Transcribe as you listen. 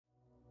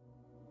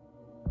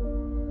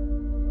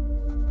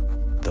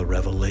a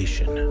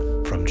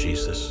revelation from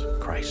Jesus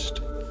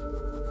Christ,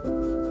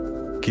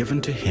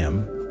 given to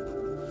him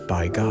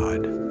by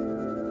God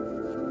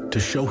to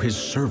show his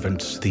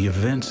servants the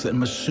events that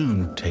must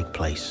soon take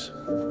place.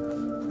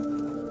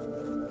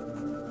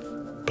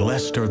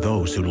 Blessed are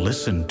those who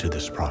listen to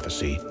this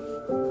prophecy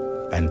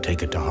and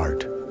take it to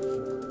heart,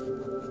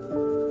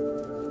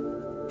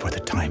 for the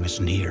time is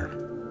near.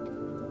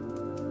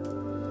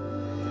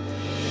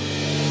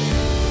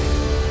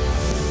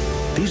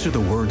 These are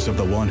the words of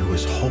the one who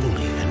is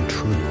holy and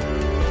true.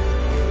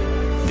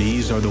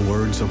 These are the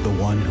words of the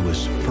one who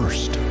is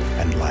first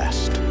and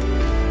last.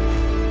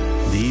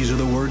 These are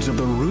the words of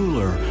the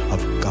ruler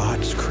of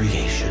God's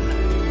creation.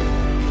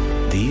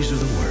 These are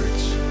the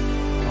words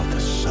of the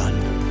Son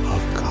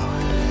of God.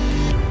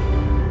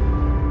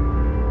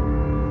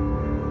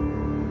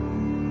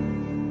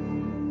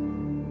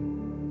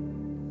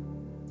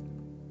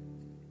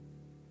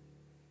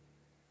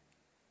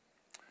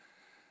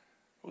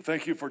 Well,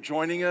 thank you for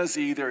joining us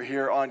either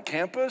here on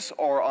campus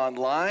or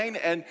online.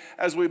 And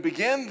as we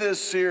begin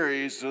this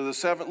series, so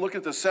look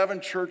at the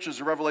 7 churches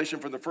of Revelation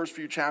from the first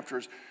few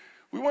chapters,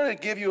 we want to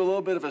give you a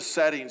little bit of a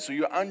setting so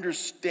you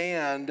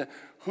understand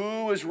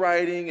who is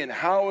writing and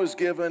how it was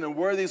given and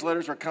where these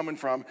letters are coming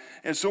from.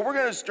 And so we're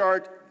going to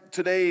start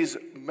today's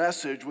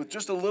message with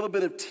just a little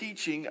bit of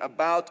teaching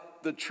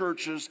about the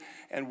churches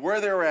and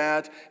where they're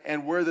at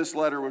and where this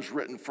letter was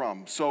written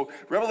from. So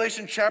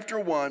Revelation chapter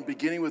 1,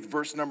 beginning with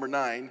verse number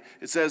 9,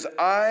 it says,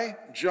 I,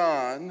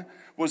 John,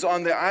 was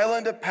on the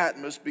island of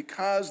Patmos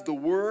because the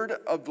word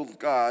of the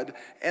God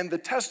and the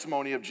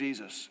testimony of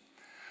Jesus.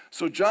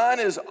 So John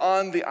is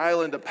on the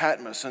island of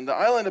Patmos, and the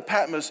island of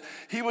Patmos,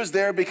 he was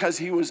there because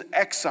he was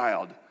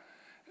exiled.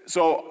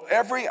 So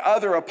every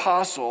other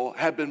apostle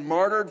had been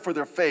martyred for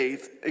their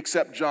faith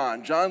except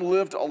John. John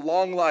lived a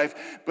long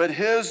life, but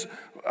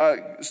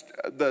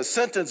the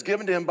sentence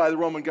given to him by the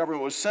Roman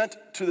government was sent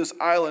to this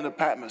island of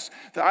Patmos.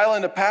 The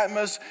island of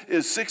Patmos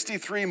is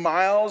 63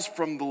 miles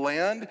from the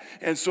land,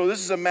 and so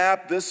this is a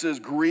map. This is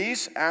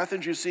Greece,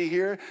 Athens you see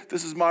here.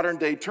 This is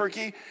modern-day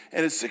Turkey,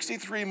 and it's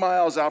 63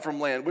 miles out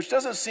from land, which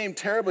doesn't seem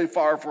terribly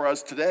far for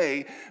us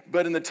today,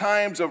 but in the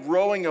times of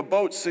rowing a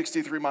boat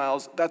 63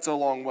 miles, that's a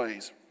long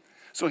ways.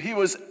 So he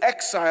was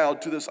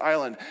exiled to this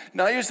island.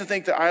 Now, I used to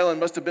think the island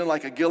must have been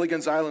like a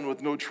Gilligan's Island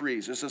with no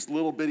trees. It's this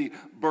little bitty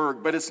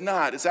burg, but it's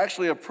not. It's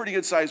actually a pretty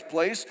good-sized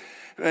place,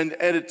 and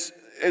it's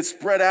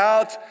spread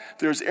out.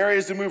 There's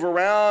areas to move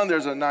around.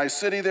 There's a nice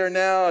city there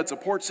now. It's a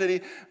port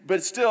city,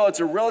 but still, it's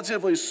a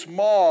relatively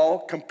small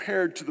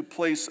compared to the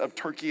place of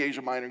Turkey,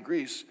 Asia Minor, and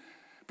Greece.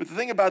 But the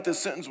thing about this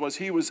sentence was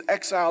he was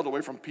exiled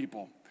away from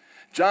people.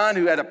 John,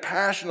 who had a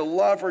passion, a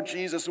love for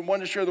Jesus and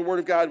wanted to share the word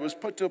of God, was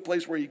put to a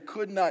place where he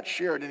could not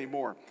share it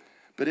anymore.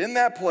 But in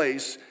that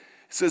place, it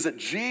says that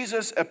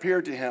Jesus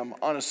appeared to him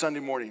on a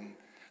Sunday morning.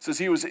 It says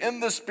he was in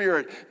the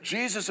Spirit.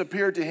 Jesus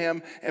appeared to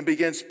him and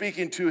began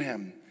speaking to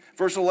him.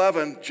 Verse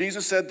 11,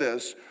 Jesus said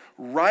this,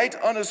 write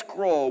on a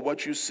scroll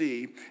what you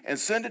see and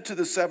send it to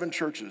the 7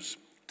 churches,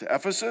 to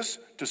Ephesus,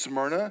 to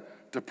Smyrna,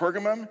 to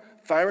Pergamum,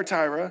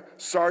 Thyatira,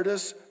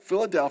 Sardis,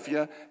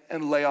 Philadelphia,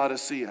 and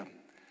Laodicea.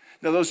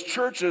 Now, those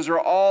churches are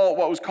all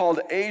what was called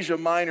Asia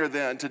Minor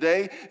then.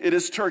 Today, it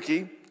is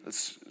Turkey.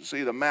 Let's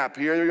see the map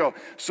here. There you go.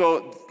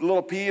 So, the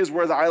little P is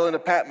where the island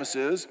of Patmos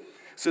is.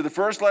 So, the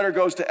first letter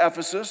goes to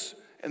Ephesus,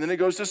 and then it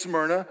goes to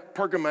Smyrna,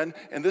 Pergamon,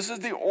 and this is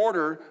the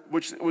order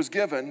which was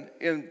given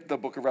in the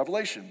book of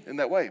Revelation in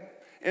that way.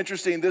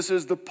 Interesting, this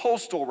is the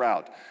postal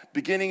route.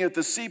 Beginning at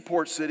the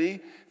seaport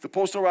city, the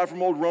postal route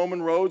from old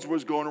Roman roads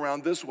was going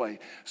around this way.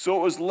 So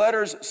it was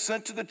letters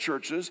sent to the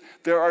churches.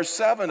 There are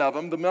 7 of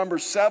them. The number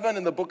 7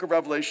 in the book of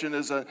Revelation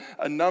is a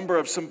number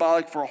of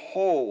symbolic for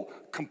whole,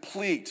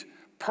 complete,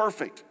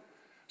 perfect.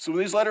 So when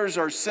these letters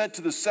are sent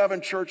to the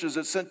 7 churches,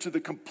 it's sent to the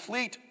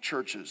complete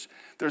churches.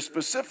 They're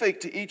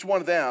specific to each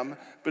one of them,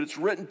 but it's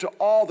written to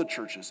all the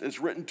churches. It's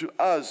written to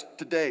us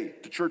today,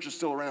 to churches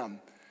still around.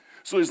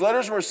 So these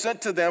letters were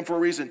sent to them for a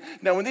reason.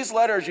 Now, when these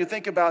letters you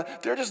think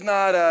about, they're just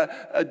not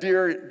a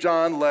Dear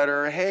John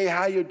letter. Hey,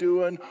 how you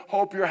doing?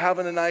 Hope you're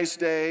having a nice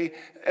day.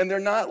 And they're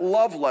not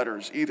love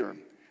letters either.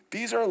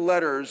 These are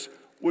letters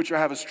which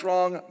have a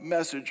strong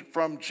message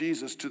from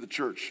Jesus to the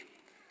church.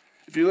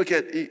 If you look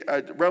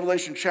at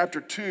Revelation chapter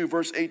 2,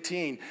 verse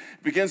 18, it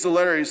begins the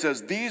letter. He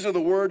says, these are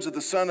the words of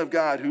the Son of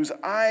God, whose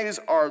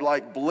eyes are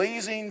like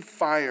blazing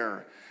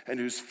fire and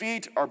whose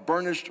feet are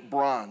burnished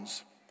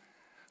bronze.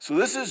 So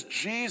this is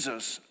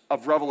Jesus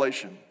of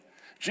Revelation.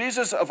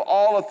 Jesus of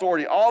all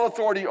authority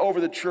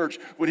over the church.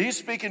 When he's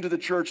speaking to the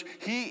church,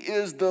 he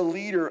is the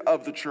leader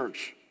of the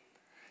church.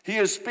 He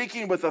is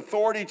speaking with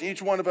authority to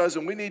each one of us,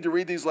 and we need to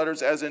read these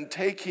letters as in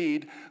take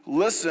heed,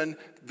 listen,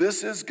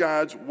 this is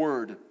God's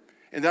word.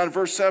 And down in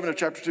verse 7 of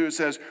chapter 2, it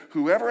says,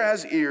 whoever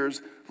has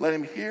ears, let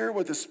him hear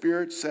what the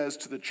Spirit says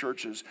to the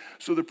churches.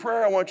 So the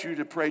prayer I want you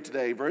to pray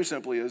today, very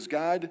simply, is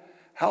God,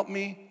 help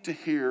me to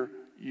hear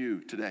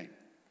you today.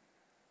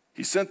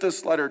 He sent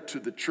this letter to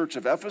the church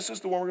of Ephesus,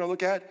 the one we're going to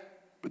look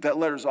at, but that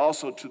letter is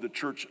also to the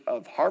church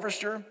of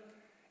Harvester,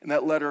 and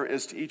that letter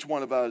is to each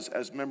one of us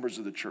as members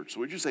of the church.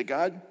 So would you say,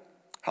 God,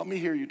 Help me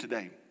hear you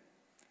today.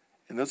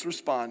 And let's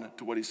respond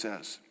to what he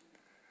says.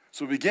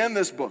 So we begin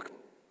this book,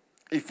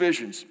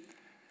 Ephesians.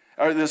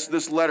 Or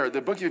this letter,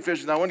 the book of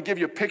Ephesians. Now, I want to give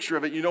you a picture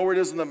of it. You know where it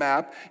is on the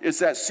map. It's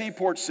that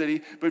seaport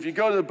city. But if you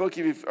go to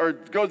the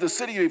go to the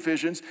city of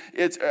Ephesians,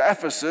 it's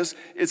Ephesus.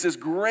 It's this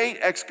great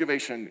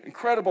excavation,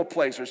 incredible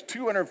place. There's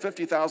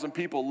 250,000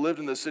 people lived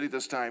in the city at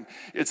this time.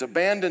 It's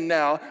abandoned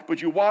now,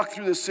 but you walk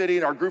through the city,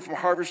 and our group from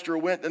Harvester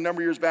went a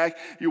number of years back.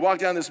 You walk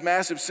down this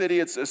massive city.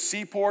 It's a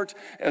seaport,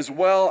 as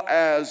well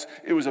as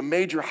it was a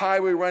major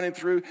highway running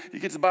through. You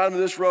get to the bottom of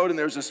this road, and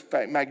there's this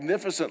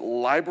magnificent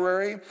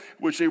library,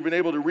 which they've been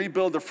able to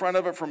rebuild the front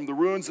of it from the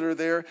ruins that are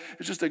there.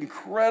 It's just an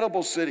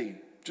incredible city,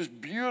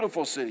 just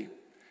beautiful city.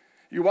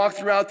 You walk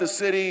throughout the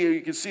city,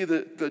 you can see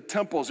the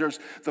temples. There's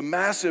the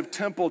massive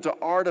temple to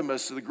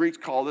Artemis, the Greeks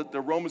called it.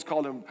 The Romans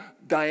called him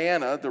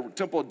Diana, the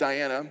temple of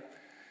Diana.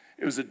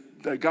 It was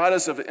the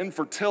goddess of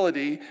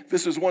infertility.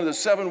 This is one of the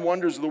 7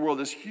 wonders of the world,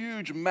 this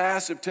huge,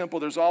 massive temple.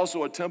 There's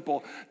also a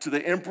temple to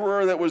the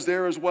emperor that was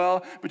there as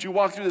well. But you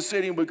walk through the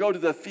city and we go to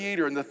the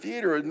theater, and the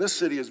theater in this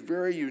city is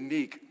very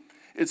unique.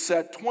 It's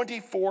at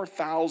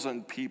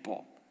 24,000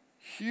 people.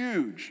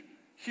 Huge,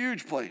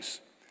 huge place.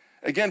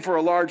 Again, for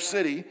a large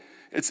city,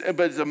 but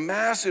it's a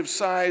massive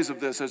size of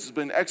this. It's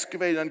been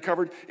excavated,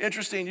 uncovered.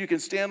 Interesting, you can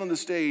stand on the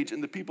stage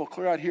and the people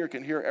clear out here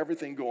can hear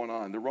everything going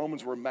on. The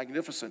Romans were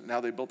magnificent in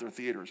how they built their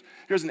theaters.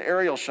 Here's an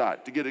aerial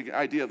shot to get an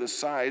idea of the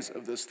size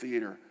of this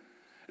theater.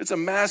 It's a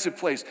massive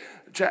place.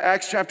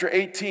 Acts chapter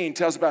 18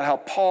 tells about how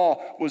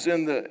Paul was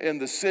in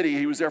the city.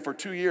 He was there for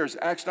 2 years.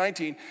 Acts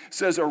 19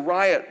 says a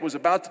riot was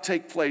about to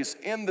take place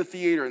in the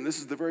theater, and this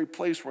is the very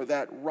place where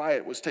that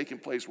riot was taking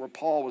place, where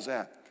Paul was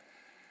at.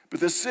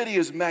 But this city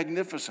is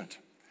magnificent.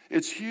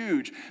 It's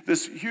huge,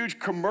 this huge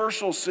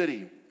commercial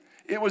city.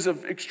 It was an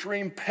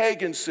extreme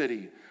pagan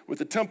city with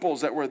the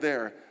temples that were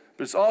there,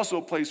 but it's also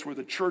a place where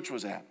the church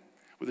was at,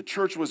 where the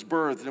church was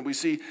birthed. And we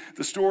see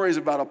the stories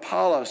about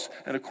Apollos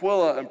and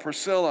Aquila and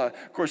Priscilla.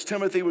 Of course,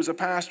 Timothy was a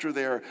pastor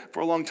there for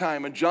a long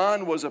time, and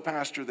John was a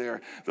pastor there.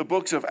 The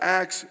books of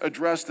Acts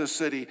address this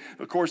city.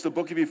 Of course, the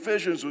book of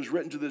Ephesians was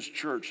written to this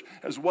church,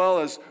 as well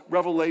as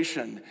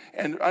Revelation,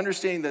 and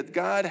understanding that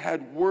God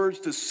had words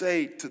to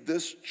say to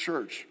this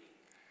church.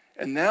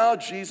 And now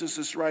Jesus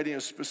is writing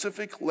a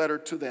specific letter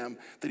to them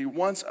that he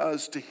wants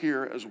us to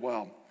hear as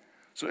well.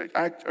 So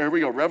here we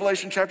go,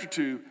 Revelation chapter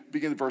 2,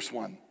 beginning at verse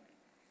 1.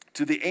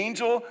 To the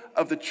angel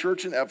of the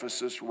church in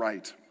Ephesus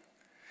write,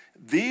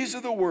 these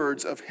are the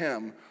words of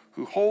him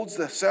who holds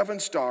the 7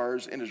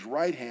 stars in his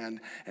right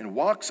hand and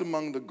walks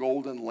among the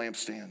golden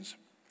lampstands.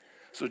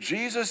 So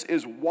Jesus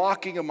is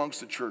walking amongst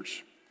the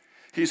church.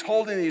 He's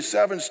holding these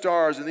 7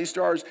 stars, and these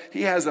stars,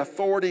 he has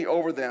authority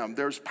over them.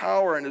 There's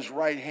power in his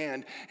right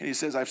hand, and he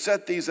says, I've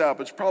set these up.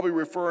 It's probably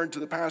referring to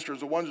the pastors,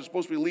 the ones who are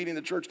supposed to be leading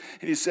the church.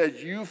 And he said,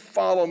 you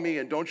follow me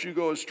and don't you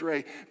go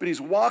astray. But he's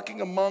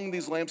walking among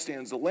these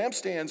lampstands. The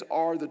lampstands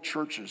are the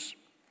churches.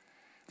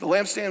 The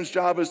lampstand's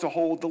job is to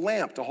hold the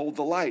lamp, to hold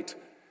the light.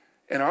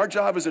 And our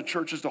job as a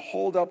church is to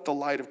hold up the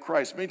light of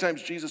Christ. Many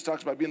times Jesus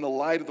talks about being the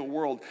light of the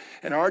world.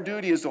 And our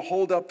duty is to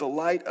hold up the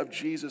light of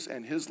Jesus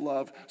and his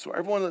love so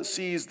everyone that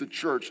sees the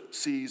church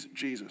sees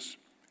Jesus.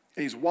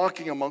 And he's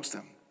walking amongst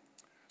them.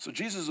 So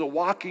Jesus is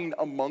walking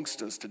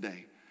amongst us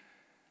today.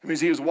 It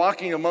means he was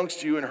walking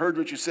amongst you and heard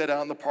what you said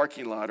out in the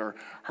parking lot, or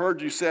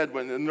heard you said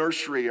when in the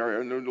nursery or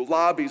in the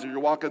lobbies, or you're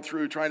walking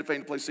through trying to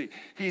find a place to see.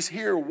 He's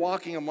here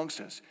walking amongst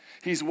us.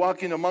 He's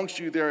walking amongst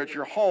you there at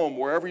your home,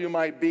 wherever you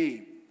might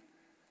be.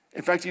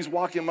 In fact, he's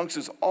walking amongst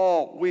us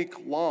all week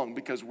long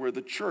because we're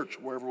the church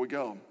wherever we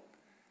go.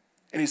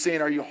 And he's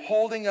saying, are you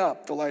holding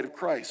up the light of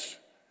Christ?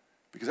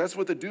 Because that's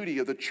what the duty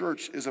of the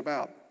church is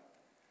about.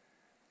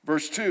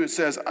 Verse 2, it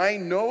says, I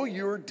know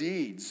your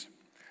deeds,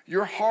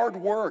 your hard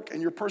work,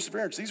 and your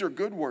perseverance. These are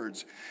good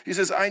words. He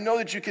says, I know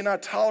that you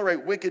cannot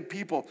tolerate wicked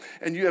people,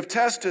 and you have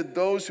tested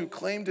those who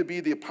claim to be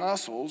the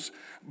apostles,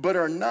 but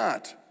are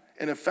not,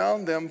 and have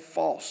found them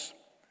false.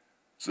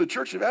 So the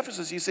church of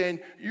Ephesus, he's saying,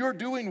 you're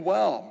doing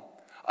well.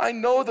 I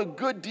know the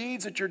good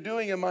deeds that you're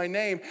doing in my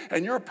name,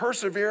 and you're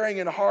persevering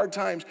in hard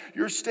times.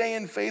 You're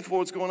staying faithful to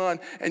what's going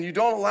on, and you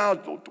don't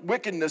allow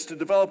wickedness to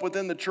develop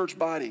within the church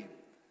body.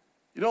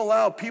 You don't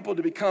allow people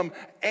to become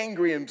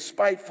angry and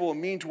spiteful and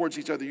mean towards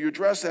each other. You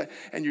address that,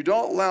 and you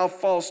don't allow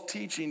false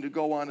teaching to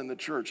go on in the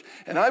church.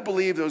 And I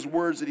believe those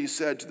words that he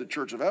said to the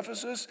church of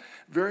Ephesus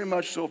very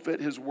much so fit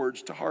his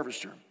words to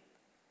Harvester.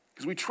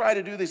 Because we try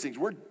to do these things.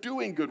 We're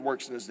doing good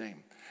works in his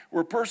name.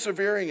 We're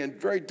persevering in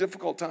very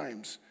difficult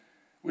times.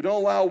 We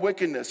don't allow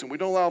wickedness, and we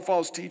don't allow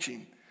false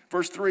teaching.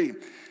 Verse 3,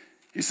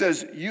 he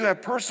says, you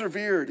have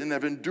persevered and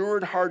have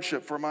endured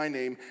hardship for my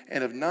name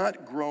and have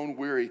not grown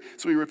weary.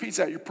 So he repeats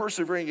that. You're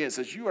persevering again. It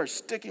says you are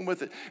sticking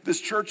with it.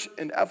 This church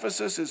in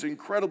Ephesus is an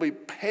incredibly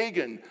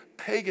pagan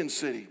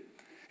city.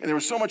 And there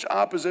was so much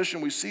opposition.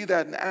 We see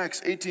that in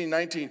Acts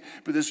 18:19.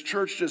 But this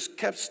church just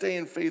kept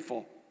staying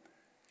faithful.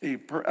 He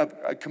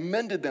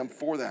commended them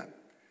for that.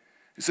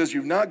 It says,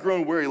 you've not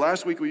grown weary.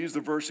 Last week we used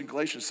the verse in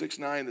Galatians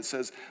 6:9 that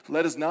says,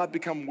 let us not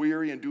become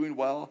weary in doing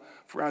well,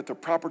 for at the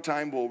proper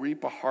time we'll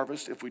reap a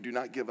harvest if we do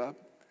not give up.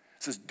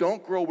 It says,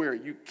 don't grow weary.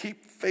 You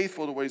keep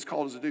faithful to what he's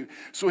called us to do.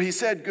 So he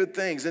said good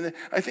things. And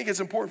I think it's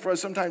important for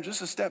us sometimes just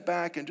to step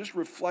back and just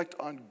reflect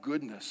on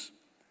goodness.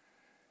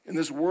 In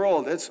this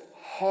world, it's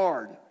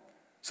hard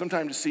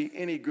sometimes to see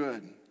any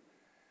good.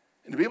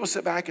 And to be able to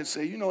sit back and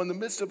say, in the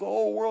midst of the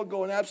whole world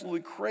going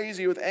absolutely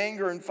crazy with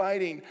anger and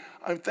fighting,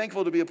 I'm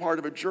thankful to be a part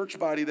of a church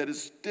body that is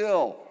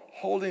still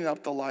holding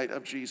up the light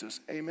of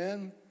Jesus.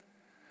 Amen?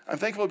 I'm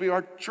thankful to be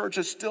our church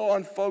is still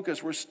on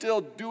focus. We're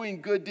still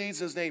doing good deeds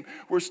in his name.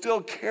 We're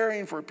still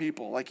caring for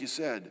people, like you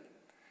said.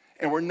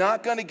 And we're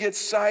not going to get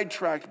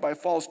sidetracked by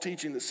false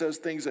teaching that says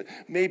things that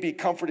may be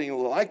comforting and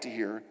we'll like to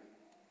hear,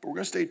 but we're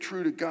going to stay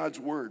true to God's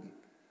word.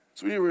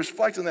 So we need to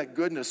reflect on that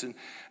goodness. And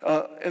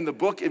in the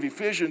book of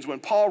Ephesians, when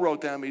Paul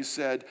wrote them, he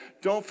said,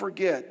 don't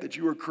forget that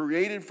you were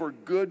created for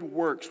good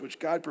works, which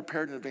God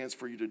prepared in advance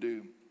for you to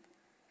do.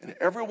 And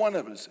every one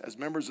of us, as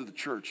members of the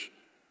church,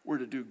 we're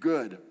to do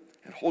good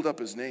and hold up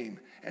his name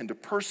and to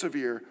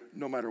persevere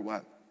no matter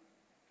what.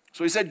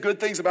 So he said good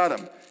things about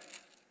him.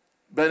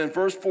 But in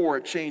verse 4,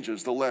 it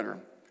changes the letter.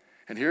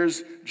 And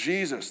here's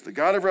Jesus, the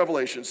God of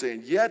Revelation,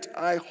 saying, yet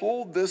I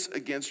hold this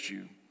against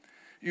you.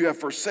 You have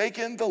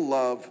forsaken the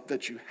love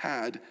that you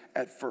had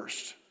at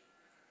first.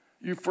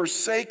 You've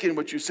forsaken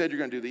what you said you're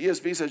going to do. The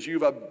ESV says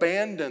you've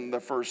abandoned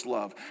the first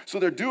love. So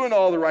they're doing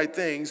all the right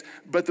things,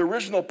 but the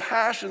original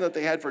passion that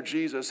they had for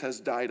Jesus has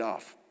died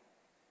off.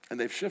 And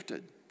they've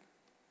shifted.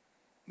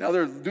 Now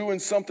they're doing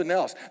something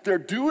else. They're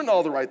doing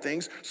all the right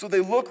things, so they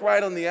look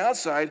right on the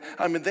outside.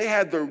 I mean, they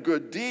had their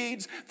good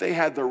deeds. They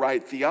had the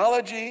right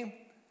theology,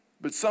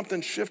 but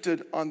something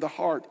shifted on the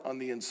heart on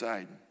the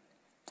inside.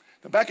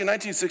 Now, back in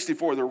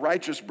 1964, the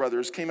Righteous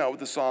Brothers came out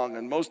with a song,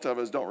 and most of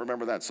us don't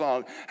remember that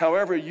song.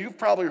 However, you've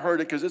probably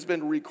heard it because it's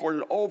been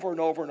recorded over and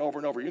over and over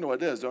and over. You know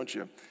what it is, don't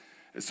you?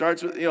 It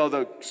starts with,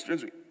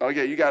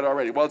 okay, you got it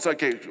already. Well, it's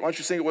okay. Why don't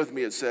you sing it with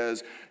me? It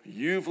says,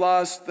 you've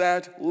lost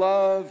that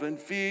love and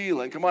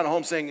feeling. Come on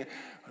home, sing,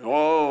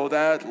 oh,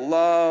 that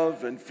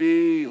love and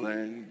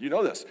feeling. You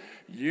know this.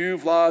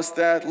 You've lost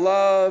that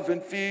love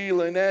and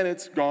feeling, and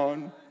it's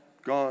gone,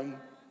 gone,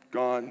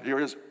 gone. Here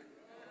it is.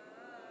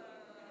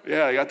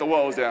 Yeah, you got the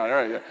whoas down. All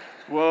right, yeah.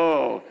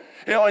 Whoa.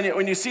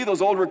 When you see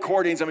those old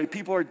recordings, I mean,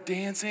 people are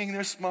dancing,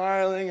 they're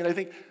smiling, and I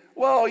think,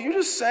 whoa, you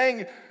just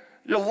sang,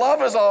 your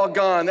love is all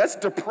gone. That's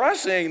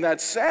depressing,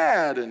 that's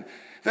sad. And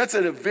that's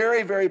a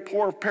very, very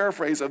poor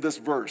paraphrase of this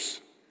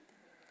verse.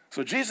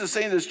 So Jesus is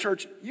saying to this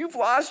church, you've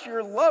lost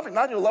your love,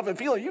 not your love and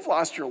feeling, you've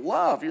lost your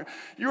love.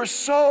 You're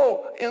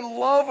so in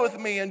love with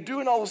me and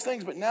doing all those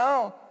things, but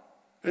now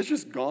it's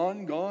just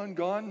gone, gone,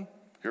 gone.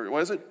 Here,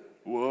 what is it?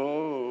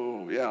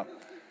 Whoa, yeah.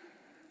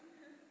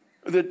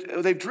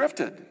 They've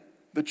drifted,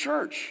 the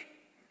church.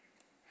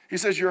 He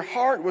says, your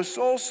heart was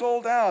so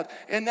sold out,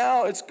 and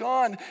now it's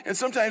gone. And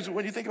sometimes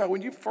when you think about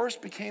when you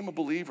first became a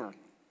believer,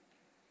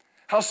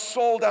 how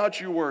sold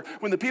out you were.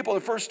 When the people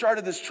that first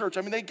started this church,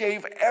 I mean, they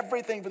gave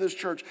everything for this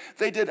church.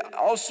 They did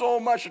so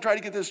much to try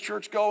to get this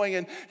church going,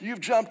 and you've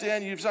jumped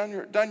in, you've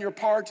done your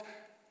part.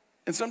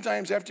 And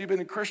sometimes after you've been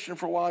a Christian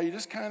for a while, you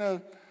just kind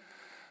of,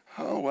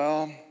 oh,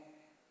 well,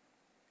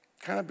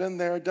 kind of been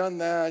there, done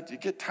that. You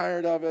get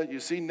tired of it. You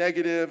see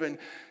negative, and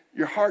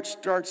your heart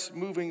starts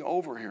moving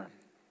over here.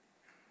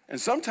 And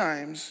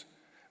sometimes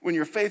when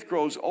your faith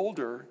grows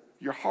older,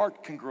 your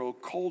heart can grow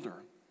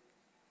colder.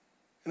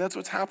 And that's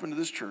what's happened to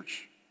this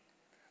church.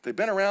 They've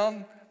been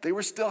around, they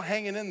were still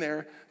hanging in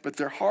there, but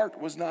their heart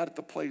was not at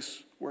the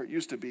place where it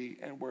used to be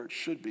and where it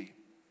should be.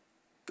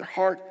 Their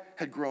heart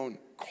had grown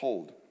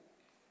cold.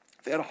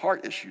 They had a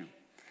heart issue.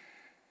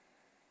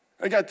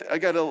 I got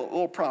a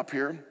little prop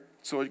here.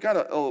 So I got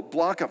a little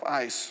block of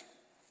ice.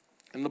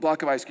 In the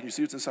block of ice, can you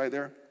see what's inside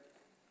there?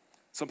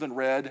 Something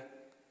red.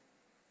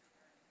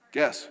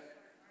 Guess.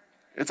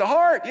 It's a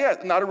heart. Yeah,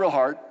 not a real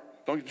heart.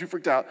 Don't get too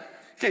freaked out.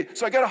 Okay,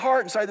 so I got a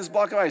heart inside this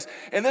block of ice.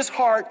 And this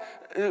heart,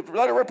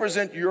 let it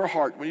represent your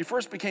heart. When you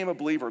first became a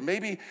believer,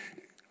 maybe,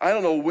 I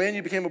don't know when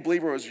you became a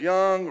believer, it was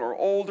young or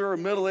older,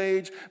 middle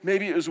age.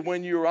 Maybe it was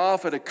when you were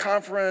off at a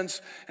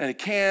conference and a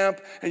camp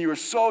and you were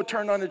so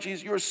turned on to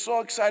Jesus. You were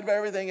so excited about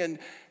everything. And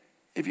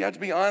if you have to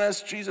be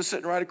honest, Jesus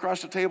sitting right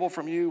across the table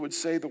from you would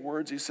say the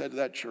words he said to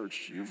that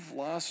church. You've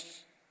lost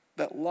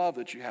that love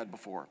that you had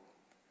before.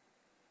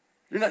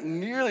 You're not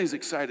nearly as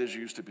excited as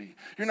you used to be.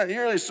 You're not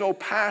nearly so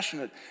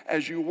passionate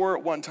as you were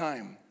at one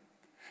time.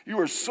 You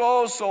were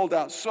so sold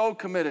out, so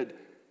committed,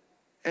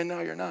 and now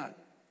you're not.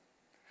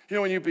 You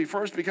know, when you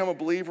first become a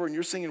believer and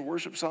you're singing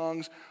worship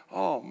songs,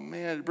 oh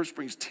man, it just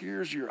brings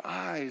tears to your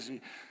eyes.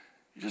 And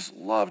you just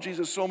love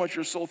Jesus so much.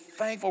 You're so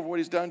thankful for what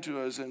he's done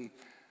to us and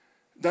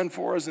done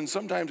for us. And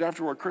sometimes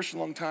after we're a Christian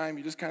a long time,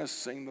 you just kind of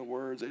sing the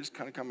words. They just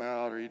kind of come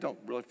out, or you don't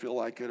really feel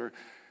like it. Or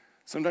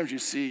sometimes you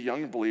see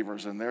young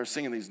believers and they're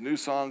singing these new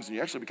songs and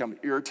you actually become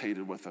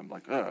irritated with them.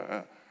 Like,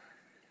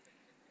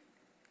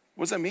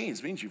 What does that mean?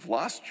 It means you've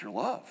lost your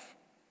love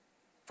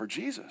for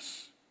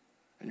Jesus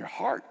and your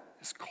heart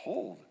is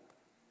cold.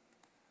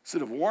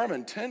 Instead of warm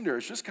and tender,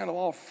 it's just kind of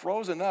all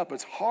frozen up.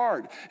 It's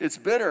hard. It's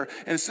bitter.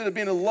 And instead of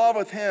being in love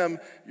with him,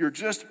 you're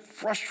just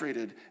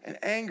frustrated and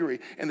angry.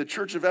 And the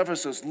church of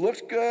Ephesus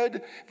looked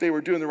good. They were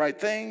doing the right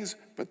things,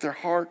 but their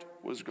heart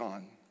was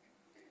gone.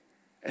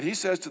 And he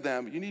says to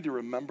them, you need to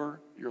remember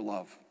your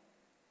love.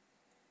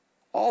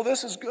 All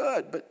this is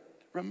good, but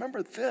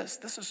remember this.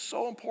 This is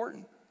so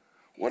important.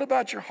 What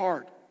about your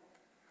heart?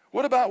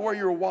 What about where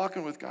you're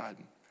walking with God?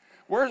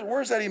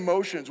 Where's that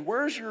emotions?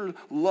 Where's your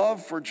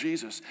love for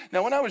Jesus?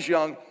 Now, when I was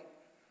young,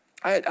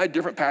 I had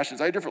different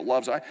passions. I had different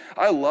loves.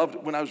 I loved,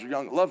 when I was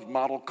young, loved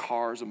model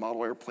cars and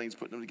model airplanes,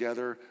 putting them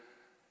together.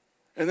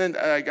 And then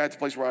I got to the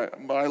place where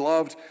I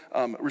loved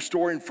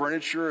restoring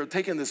furniture,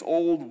 taking this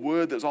old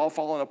wood that was all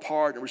falling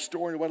apart and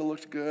restoring what it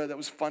looked good. That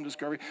was a fun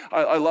discovery.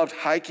 I loved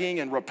hiking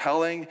and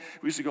rappelling.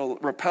 We used to go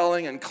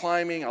rappelling and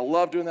climbing. I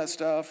loved doing that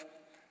stuff.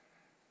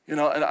 You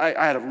know, and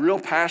I had a real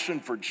passion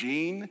for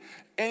Gene.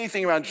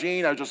 Anything around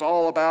Gene, I was just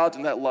all about,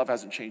 and that love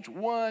hasn't changed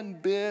one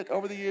bit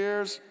over the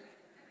years.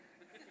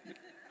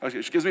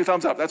 Okay, she gives me a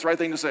thumbs up. That's the right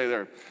thing to say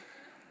there.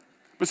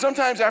 But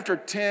sometimes after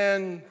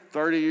 10,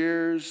 30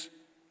 years,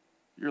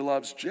 your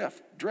loves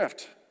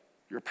drift.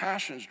 Your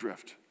passions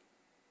drift,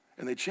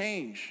 and they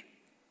change.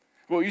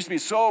 What we used to be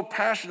so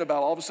passionate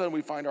about, all of a sudden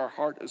we find our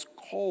heart is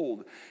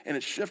cold, and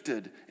it's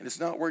shifted, and it's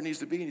not where it needs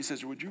to be. And he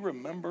says, would you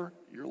remember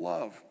your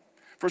love?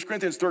 1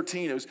 Corinthians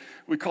 13,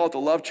 we call it the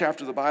love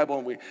chapter of the Bible,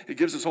 and it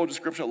gives this whole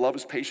description of love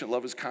is patient,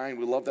 love is kind.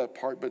 We love that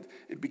part, but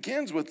it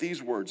begins with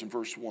these words in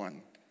verse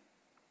 1.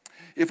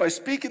 If I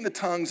speak in the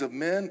tongues of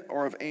men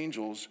or of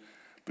angels,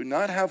 but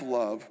not have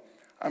love,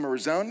 I'm a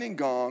resounding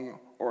gong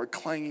or a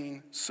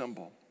clanging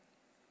cymbal.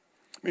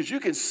 It means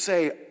you can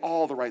say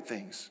all the right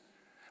things.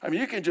 I mean,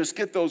 you can just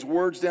get those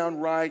words down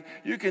right.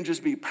 You can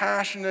just be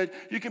passionate.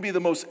 You can be the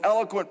most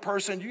eloquent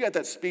person. You got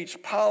that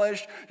speech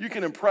polished. You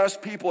can impress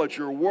people at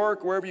your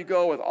work, wherever you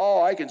go, with,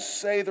 oh, I can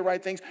say the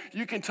right things.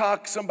 You can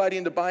talk somebody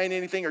into buying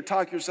anything or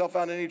talk yourself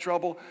out of any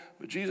trouble.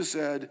 But Jesus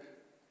said,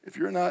 if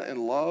you're not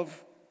in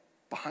love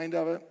behind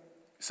of it,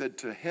 he said,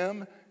 to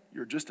him,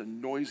 you're just a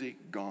noisy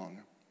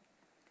gong.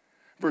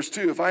 Verse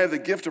 2, if I have the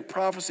gift of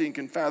prophecy and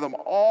can fathom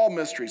all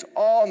mysteries,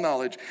 all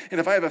knowledge,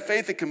 and if I have a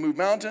faith that can move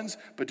mountains,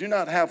 but do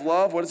not have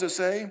love, what does it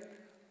say?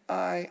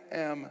 I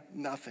am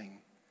nothing.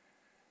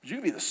 You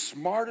can be the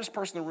smartest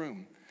person in the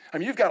room. I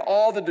mean, you've got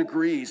all the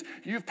degrees.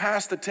 You've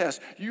passed the test.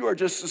 You are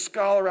just a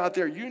scholar out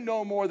there. You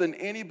know more than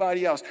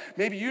anybody else.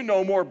 Maybe you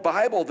know more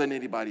Bible than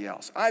anybody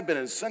else. I've been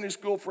in Sunday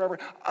school forever.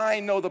 I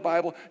know the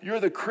Bible. You're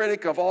the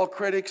critic of all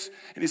critics.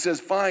 And he says,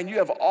 fine, you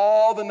have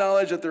all the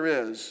knowledge that there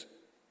is.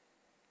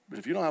 But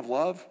if you don't have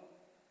love,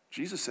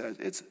 Jesus says,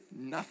 it's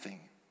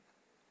nothing.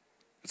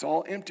 It's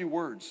all empty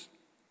words.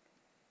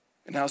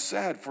 And how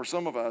sad for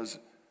some of us,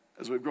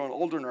 as we've grown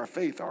older in our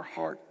faith, our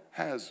heart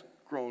has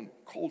grown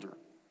colder.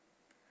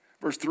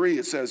 Verse 3,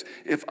 it says,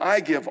 if I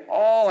give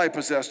all I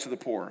possess to the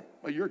poor,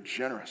 well, you're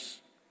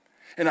generous.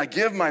 And I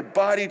give my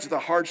body to the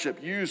hardship,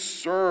 you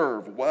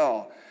serve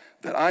well,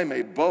 that I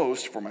may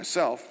boast for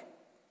myself.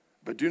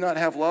 But do not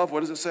have love, what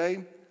does it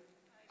say?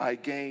 I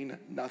gain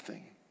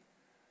nothing.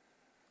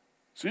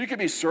 So you can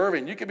be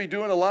serving, you can be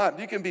doing a lot,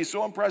 you can be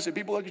so impressive.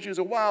 People look at you and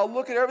say, wow,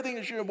 look at everything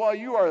that you're doing. Well,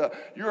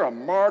 you're a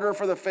martyr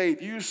for the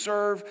faith. You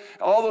serve,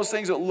 all those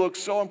things that look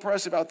so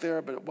impressive out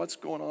there, but what's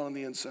going on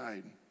the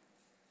inside?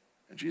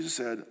 And Jesus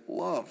said,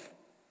 love.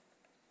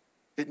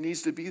 It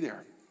needs to be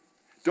there.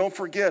 Don't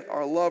forget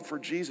our love for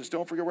Jesus.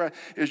 Don't forget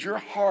is your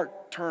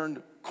heart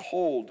turned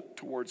cold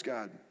towards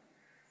God?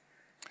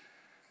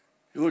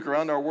 You look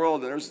around our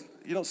world and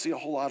you don't see a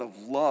whole lot of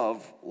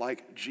love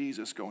like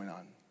Jesus going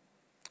on.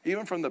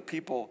 Even from the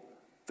people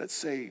that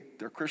say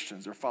they're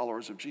Christians, they're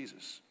followers of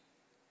Jesus.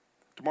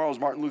 Tomorrow is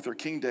Martin Luther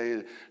King Day,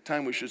 a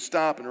time we should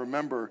stop and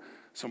remember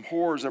some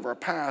horrors of our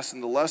past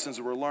and the lessons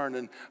that were learned.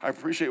 And I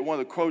appreciate one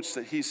of the quotes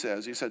that he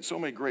says. He said so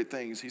many great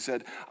things. He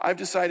said, I've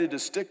decided to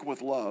stick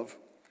with love,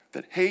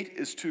 that hate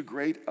is too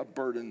great a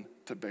burden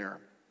to bear.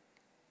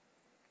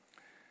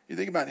 You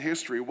think about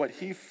history, what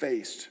he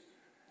faced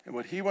and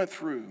what he went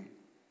through,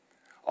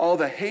 all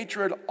the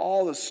hatred,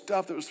 all the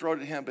stuff that was thrown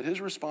at him, but his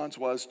response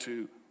was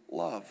to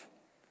love.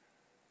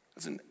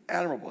 It's an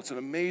admirable, it's an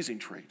amazing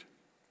trait.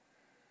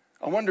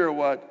 I wonder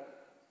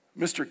what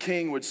Mr.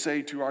 King would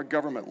say to our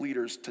government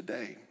leaders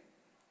today.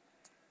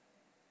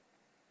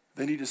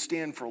 They need to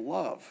stand for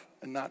love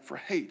and not for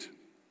hate.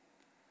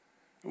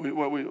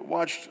 What we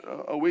watched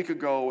a week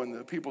ago when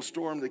the people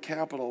stormed the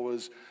Capitol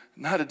was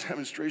not a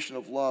demonstration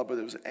of love, but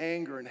it was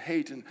anger and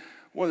hate. And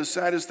one of the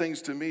saddest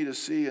things to me to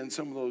see in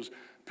some of those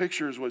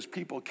pictures was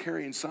people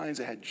carrying signs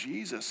that had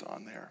Jesus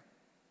on there.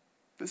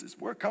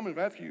 We're coming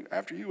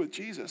after you with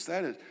Jesus.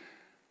 That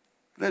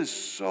is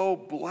so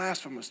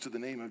blasphemous to the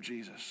name of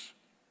Jesus.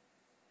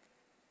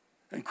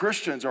 And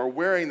Christians are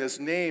wearing this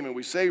name, and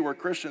we say we're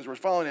Christians, we're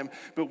following him,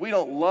 but we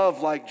don't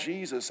love like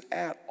Jesus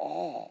at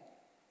all.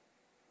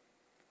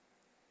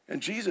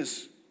 And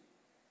Jesus,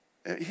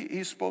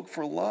 he spoke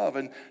for love.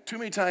 And too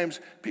many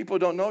times people who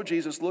don't know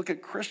Jesus look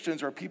at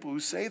Christians or people who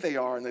say they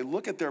are, and they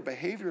look at their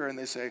behavior and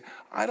they say,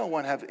 I don't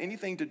want to have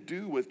anything to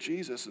do with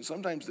Jesus. And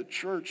sometimes the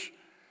church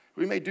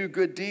We may do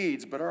good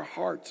deeds, but our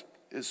heart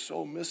is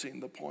so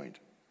missing the point.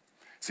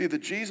 See, the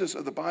Jesus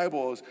of the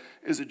Bible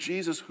is a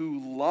Jesus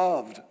who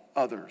loved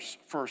others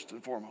first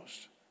and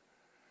foremost.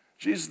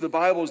 Jesus of the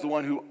Bible is the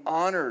one who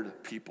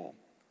honored people,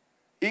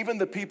 even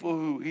the people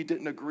who he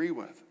didn't agree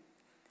with.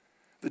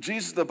 The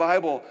Jesus of the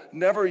Bible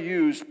never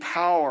used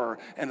power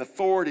and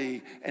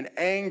authority and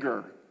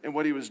anger in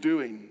what he was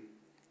doing.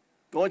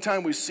 The only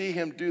time we see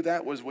him do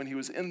that was when he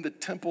was in the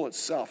temple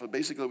itself,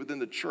 basically within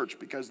the church,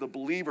 because the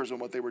believers and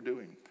what they were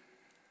doing.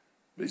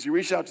 But as he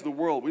reached out to the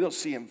world, we don't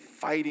see him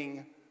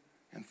fighting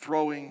and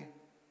throwing,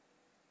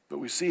 but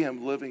we see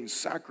him living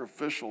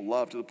sacrificial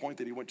love to the point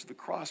that he went to the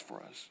cross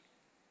for us.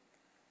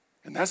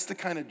 And that's the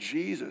kind of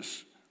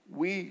Jesus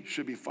we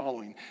should be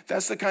following.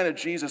 That's the kind of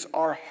Jesus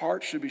our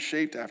heart should be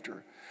shaped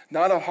after.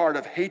 Not a heart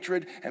of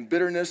hatred and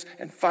bitterness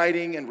and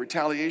fighting and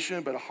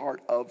retaliation, but a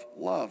heart of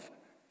love.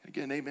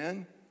 Again,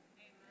 amen?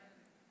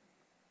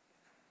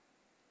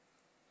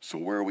 So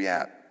where are we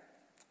at?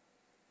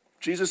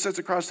 Jesus sits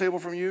across the table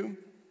from you.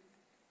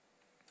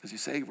 Does he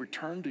say,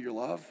 return to your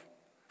love?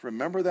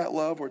 Remember that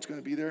love where it's going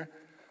to be there?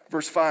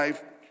 Verse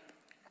 5,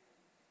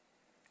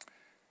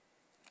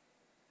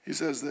 he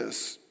says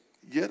this,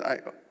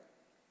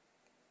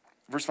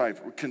 verse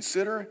 5,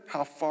 consider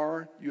how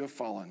far you have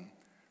fallen.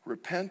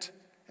 Repent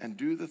and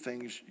do the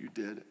things you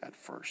did at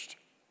first.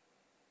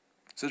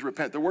 It says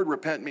repent. The word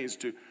repent means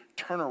to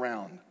turn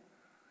around.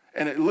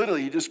 And it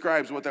literally, he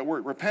describes what that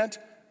word, repent,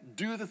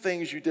 do the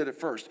things you did at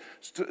first.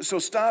 So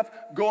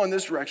stop, go in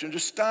this direction.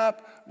 Just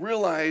stop,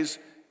 realize,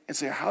 and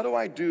say, how do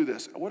I do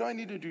this? What do I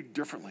need to do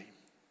differently?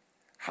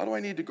 How do I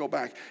need to go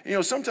back? You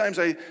know, sometimes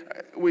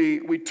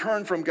we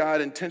turn from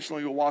God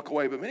intentionally, we walk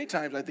away, but many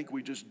times I think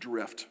we just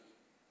drift.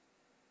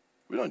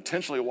 We don't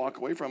intentionally walk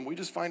away from him. We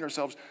just find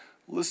ourselves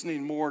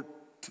listening more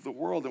to the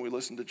world than we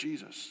listen to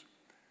Jesus.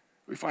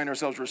 We find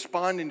ourselves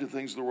responding to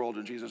things of the world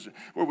in Jesus.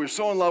 Where we're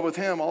so in love with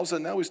him, all of a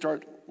sudden now we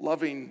start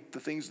loving the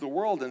things of the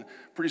world, and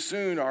pretty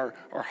soon our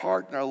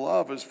heart and our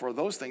love is for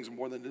those things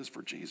more than it is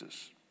for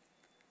Jesus.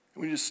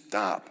 And we just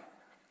stop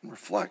and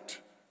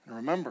reflect and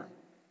remember.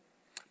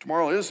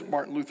 Tomorrow is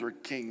Martin Luther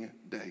King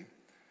Day.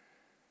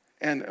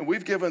 And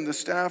we've given the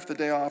staff the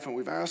day off, and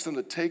we've asked them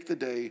to take the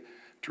day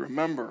to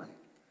remember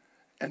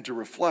and to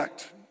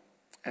reflect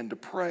and to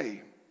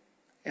pray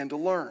and to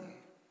learn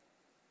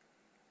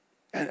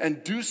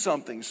and do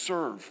something,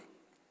 serve.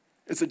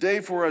 It's a day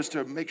for us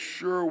to make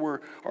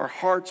sure our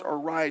hearts are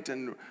right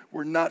and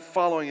we're not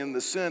following in the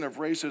sin of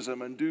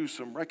racism, and do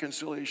some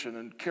reconciliation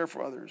and care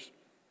for others.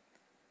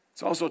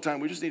 It's also a time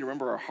we just need to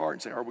remember our heart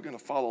and say, are we going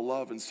to follow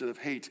love instead of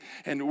hate?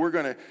 And we're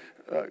going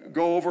to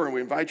go over, and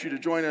we invite you to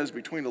join us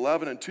between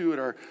 11 and 2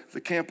 at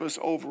the campus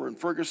over in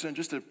Ferguson,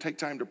 just to take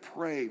time to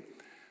pray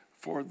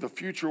for the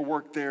future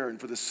work there and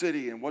for the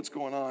city and what's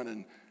going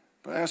on.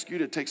 But I ask you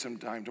to take some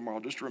time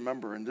tomorrow just to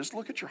remember and just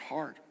look at your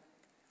heart.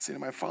 Say,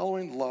 am I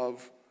following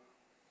love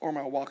or am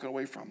I walking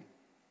away from?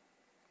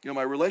 You know,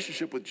 my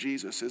relationship with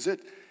Jesus, is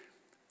it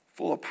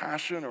full of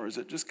passion or is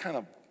it just kind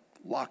of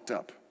locked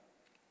up?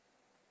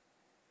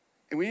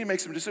 And we need to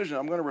make some decisions.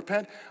 I'm going to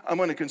repent. I'm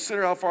going to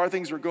consider how far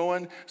things are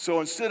going.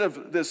 So instead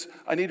of this,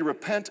 I need to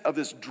repent of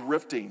this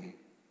drifting.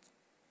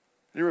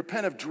 I need to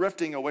repent of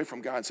drifting away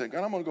from God and say,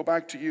 God, I'm going to go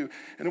back to you.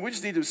 And then we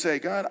just need to say,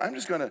 God, I'm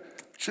just going to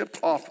chip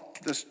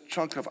off this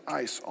chunk of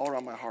ice all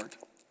around my heart.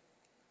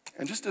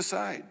 And just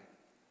decide.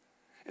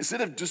 Instead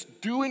of just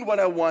doing what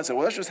I want, say,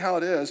 well, that's just how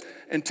it is,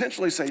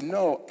 intentionally say,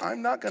 no,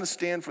 I'm not going to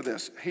stand for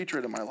this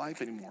hatred in my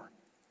life anymore.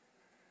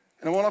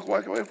 And I want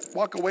to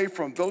walk away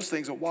from those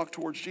things and walk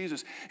towards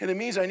Jesus. And it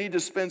means I need to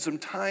spend some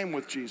time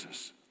with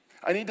Jesus.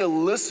 I need to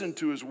listen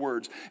to his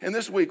words. And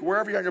this week,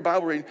 wherever you're on your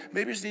Bible reading,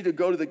 maybe you just need to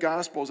go to the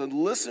Gospels and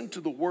listen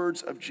to the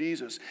words of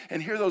Jesus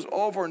and hear those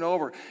over and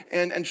over,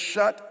 and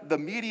shut the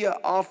media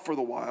off for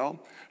the while,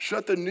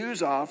 shut the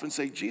news off and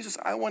say, Jesus,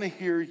 I want to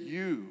hear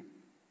you.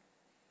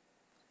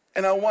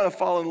 And I want to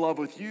fall in love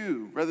with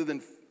you rather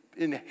than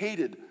in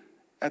hated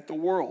at the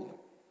world.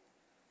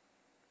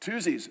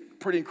 Tuesday's a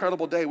pretty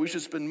incredible day. We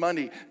should spend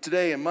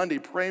today and Monday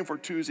praying for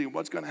Tuesday and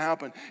what's going to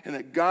happen, and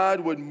that God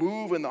would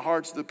move in the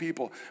hearts of the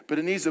people. But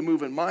it needs to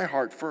move in my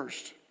heart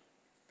first.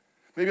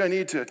 Maybe I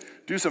need to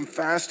do some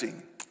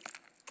fasting.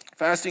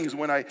 Fasting is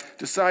when I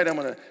decide I'm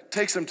going to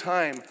take some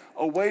time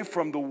away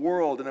from the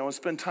world and I want to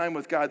spend time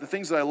with God, the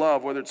things that I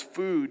love, whether it's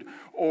food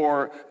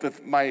or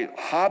my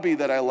hobby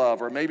that I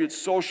love, or maybe it's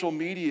social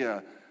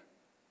media.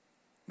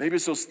 Maybe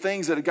it's those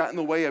things that have gotten in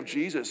the way of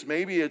Jesus.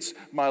 Maybe it's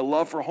my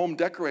love for home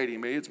decorating.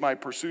 Maybe it's my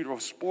pursuit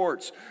of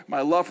sports.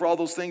 My love for all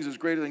those things is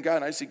greater than God.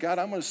 And I say, God,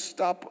 I'm going to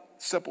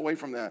step away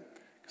from that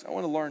because I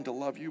want to learn to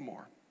love you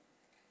more.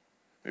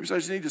 Maybe I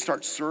just need to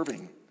start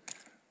serving.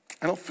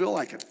 I don't feel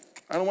like it.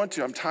 I don't want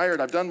to. I'm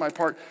tired. I've done my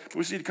part. But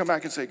we just need to come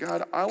back and say,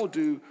 God, I will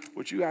do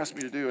what you asked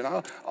me to do.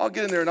 And I'll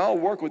get in there and I'll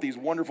work with these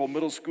wonderful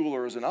middle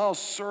schoolers and I'll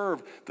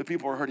serve the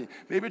people who are hurting.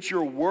 Maybe it's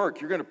your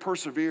work. You're going to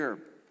persevere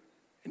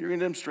and you're going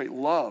to demonstrate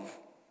love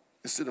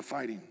instead of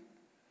fighting.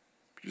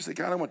 You say,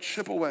 God, I want to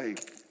chip away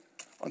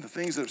on the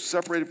things that have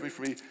separated me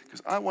from you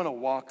because I want to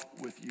walk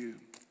with you.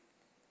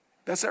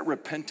 That's that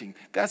repenting.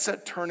 That's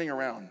that turning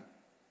around.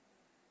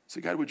 Say,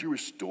 God, would you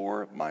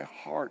restore my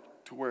heart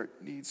to where it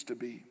needs to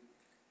be?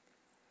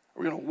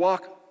 We're going to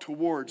walk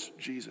towards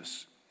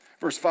Jesus.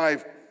 Verse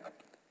 5,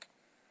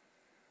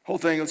 whole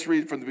thing, let's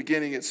read from the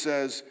beginning. It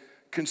says,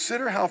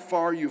 consider how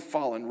far you've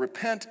fallen.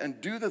 Repent and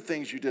do the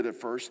things you did at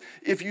first.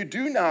 If you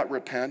do not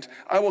repent,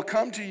 I will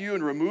come to you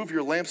and remove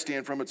your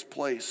lampstand from its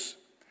place.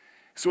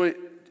 So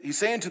he's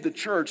saying to the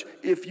church,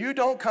 if you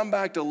don't come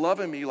back to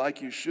loving me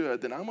like you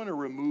should, then I'm going to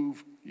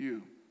remove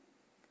you.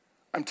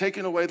 I'm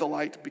taking away the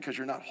light because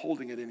you're not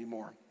holding it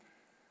anymore.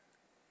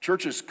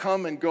 Churches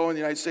come and go in the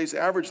United States. The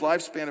average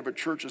lifespan of a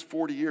church is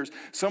 40 years.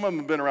 Some of them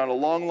have been around a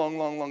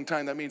long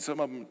time. That means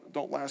some of them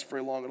don't last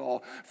very long at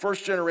all.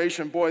 First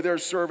generation, boy, they're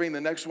serving.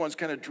 The next ones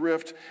kind of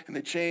drift and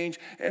they change.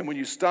 And when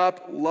you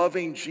stop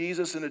loving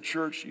Jesus in a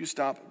church, you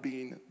stop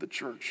being the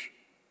church.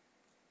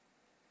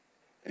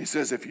 And he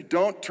says, if you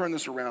don't turn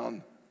this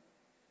around,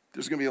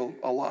 there's going to be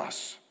a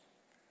loss.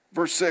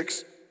 Verse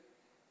 6.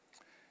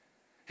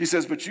 He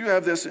says, but you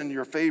have this in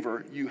your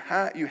favor. You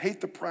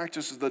hate the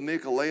practices of the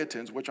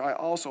Nicolaitans, which I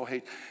also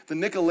hate. The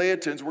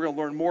Nicolaitans, we're going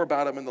to learn more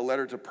about them in the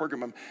letter to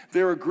Pergamum.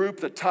 They're a group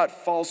that taught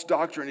false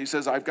doctrine. He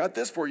says, I've got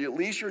this for you. At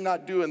least you're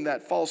not doing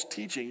that false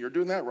teaching. You're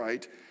doing that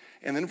right.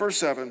 And then verse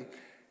 7,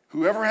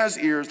 whoever has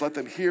ears, let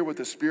them hear what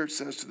the Spirit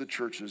says to the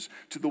churches.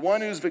 To the one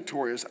who is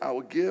victorious, I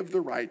will give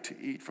the right to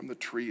eat from the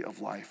tree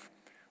of life,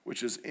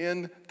 which is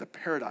in the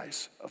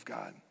paradise of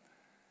God.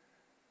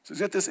 So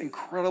he's got this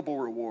incredible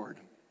reward.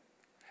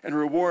 And a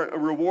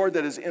reward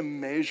that is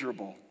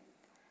immeasurable.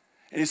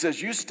 And he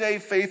says, you stay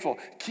faithful.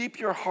 Keep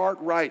your heart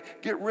right.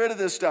 Get rid of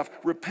this stuff.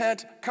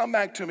 Repent. Come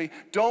back to me.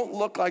 Don't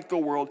look like the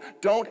world.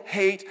 Don't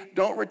hate.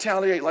 Don't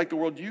retaliate like the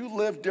world. You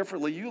live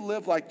differently. You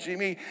live like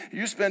Jimmy.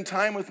 You spend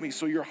time with me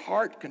so your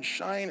heart can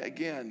shine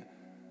again.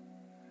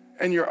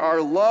 And our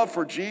love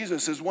for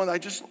Jesus is one I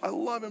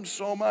love him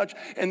so much.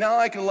 And now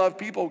I can love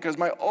people because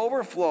my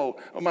overflow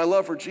of my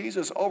love for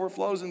Jesus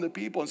overflows into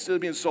people. Instead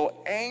of being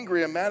so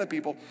angry and mad at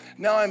people,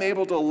 now I'm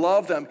able to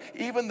love them,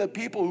 even the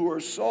people who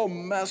are so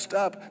messed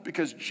up,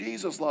 because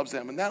Jesus loves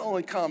them. And that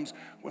only comes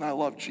when I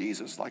love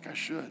Jesus like I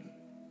should.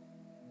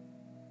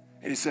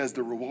 And he says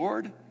the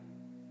reward,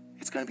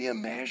 it's going to be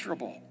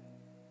immeasurable.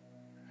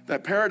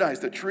 That paradise,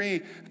 the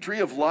tree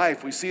of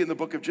life, we see it in the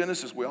book of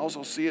Genesis. We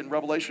also see it in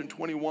Revelation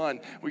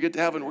 21. We get to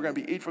heaven, we're going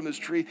to eat from this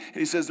tree. And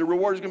he says the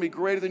reward is going to be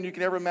greater than you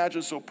can ever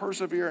imagine, so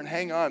persevere and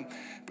hang on.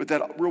 But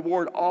that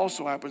reward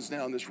also happens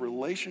now in this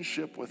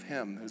relationship with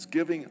him that is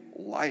giving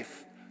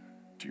life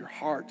to your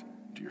heart,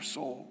 to your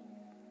soul.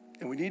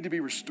 And we need to be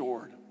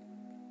restored.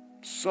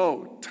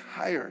 So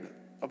tired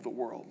of the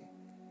world.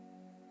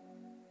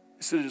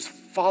 Instead of just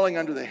falling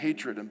under the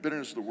hatred and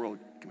bitterness of the world,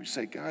 can we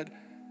say, God,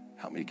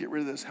 help me to get rid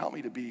of this. Help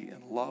me to be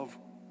in love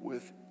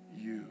with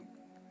you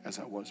as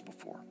I was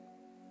before.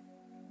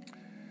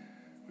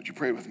 Would you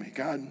pray with me?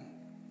 God,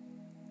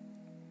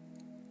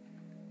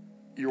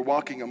 you're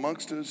walking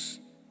amongst us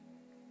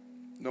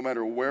no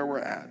matter where we're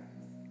at,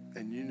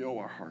 and you know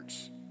our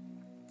hearts.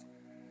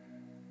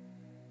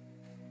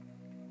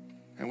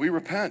 And we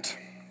repent.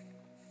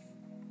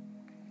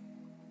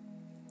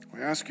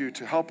 We ask you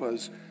to help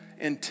us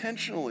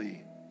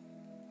intentionally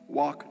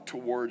walk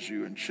towards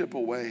you and chip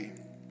away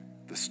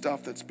the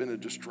stuff that's been a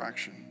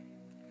distraction.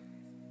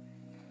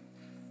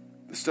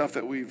 The stuff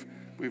that we've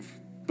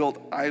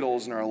built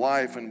idols in our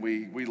life, and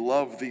we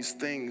love these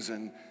things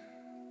and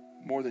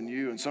more than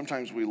you. And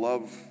sometimes we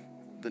love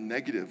the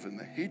negative and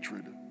the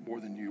hatred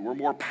more than you. We're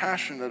more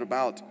passionate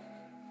about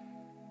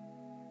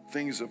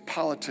things of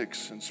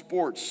politics and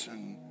sports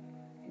and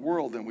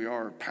world than we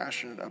are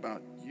passionate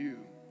about you.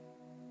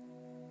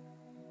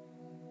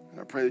 And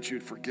I pray that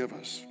you'd forgive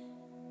us.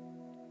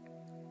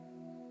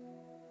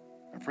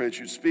 I pray that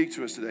you'd speak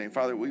to us today. And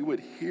Father, we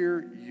would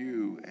hear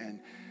you and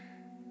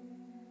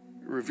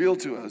reveal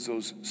to us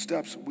those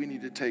steps we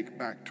need to take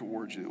back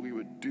towards you, that we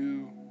would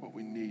do what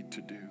we need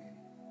to do.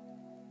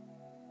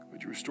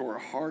 Would you restore our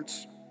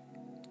hearts,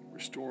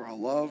 restore our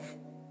love,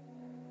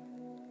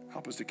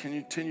 help us to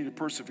continue to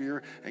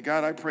persevere. And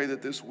God, I pray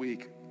that this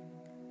week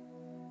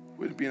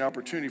would be an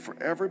opportunity for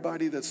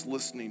everybody that's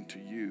listening to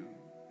you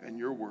and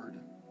your word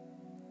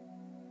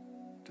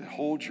to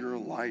hold your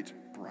light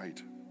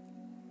bright.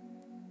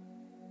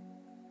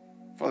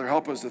 Father,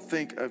 help us to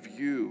think of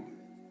you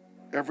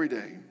every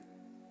day,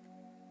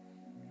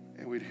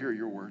 and we'd hear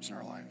your words in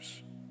our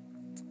lives.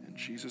 In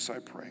Jesus I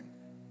pray.